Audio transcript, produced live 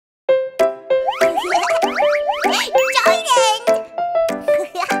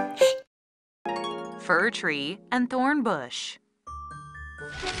Fir Tree and Thorn-Bush.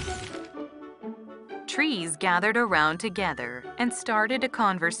 Trees gathered around together and started a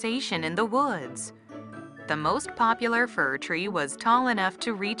conversation in the woods. The most popular fir tree was tall enough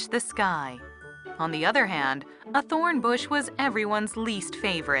to reach the sky. On the other hand, a thorn bush was everyone's least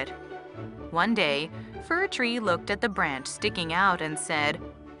favorite. One day, Fir Tree looked at the branch sticking out and said,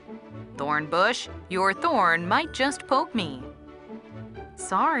 "Thorn bush, your thorn might just poke me."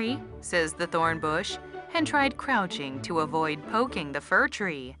 "Sorry," says the thorn bush, and tried crouching to avoid poking the fir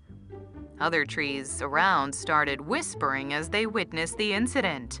tree. Other trees around started whispering as they witnessed the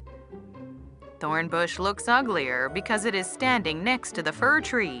incident. Thorn-bush looks uglier because it is standing next to the fir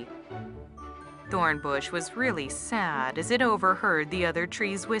tree. Thorn-bush was really sad as it overheard the other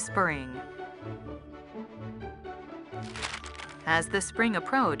trees whispering. As the spring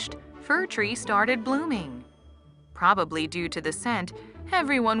approached, Fir Tree started blooming. Probably due to the scent,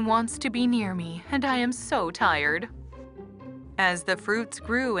 everyone wants to be near me, and I am so tired. As the fruits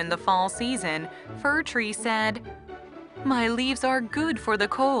grew in the fall season, Fir Tree said, "My leaves are good for the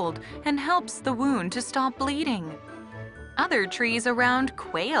cold and helps the wound to stop bleeding." Other trees around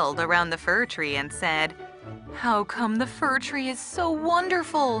quailed around the fir tree and said, "How come the fir tree is so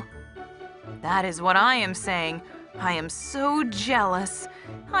wonderful?" "That is what I am saying. I am so jealous.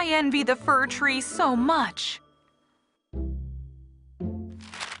 I envy the fir tree so much."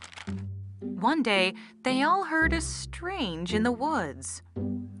 One day, they all heard a strange in the woods.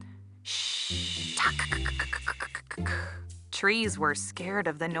 Shh. Trees were scared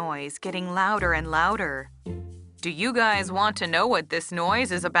of the noise, getting louder and louder. "Do you guys want to know what this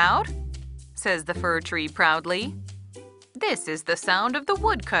noise is about?" says the fir tree proudly. "This is the sound of the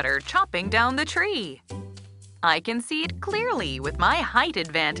woodcutter chopping down the tree. I can see it clearly with my height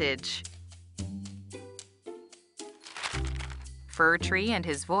advantage." Fir Tree and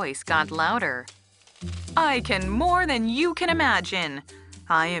his voice got louder. "I can more than you can imagine.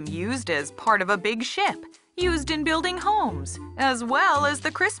 I am used as part of a big ship, used in building homes, as well as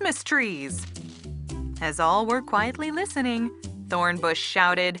the Christmas trees." As all were quietly listening, Thorn-Bush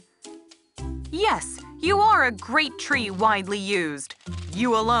shouted, "Yes, you are a great tree widely used.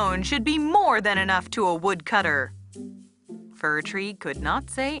 You alone should be more than enough to a woodcutter." Fir Tree could not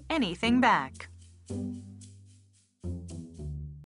say anything back.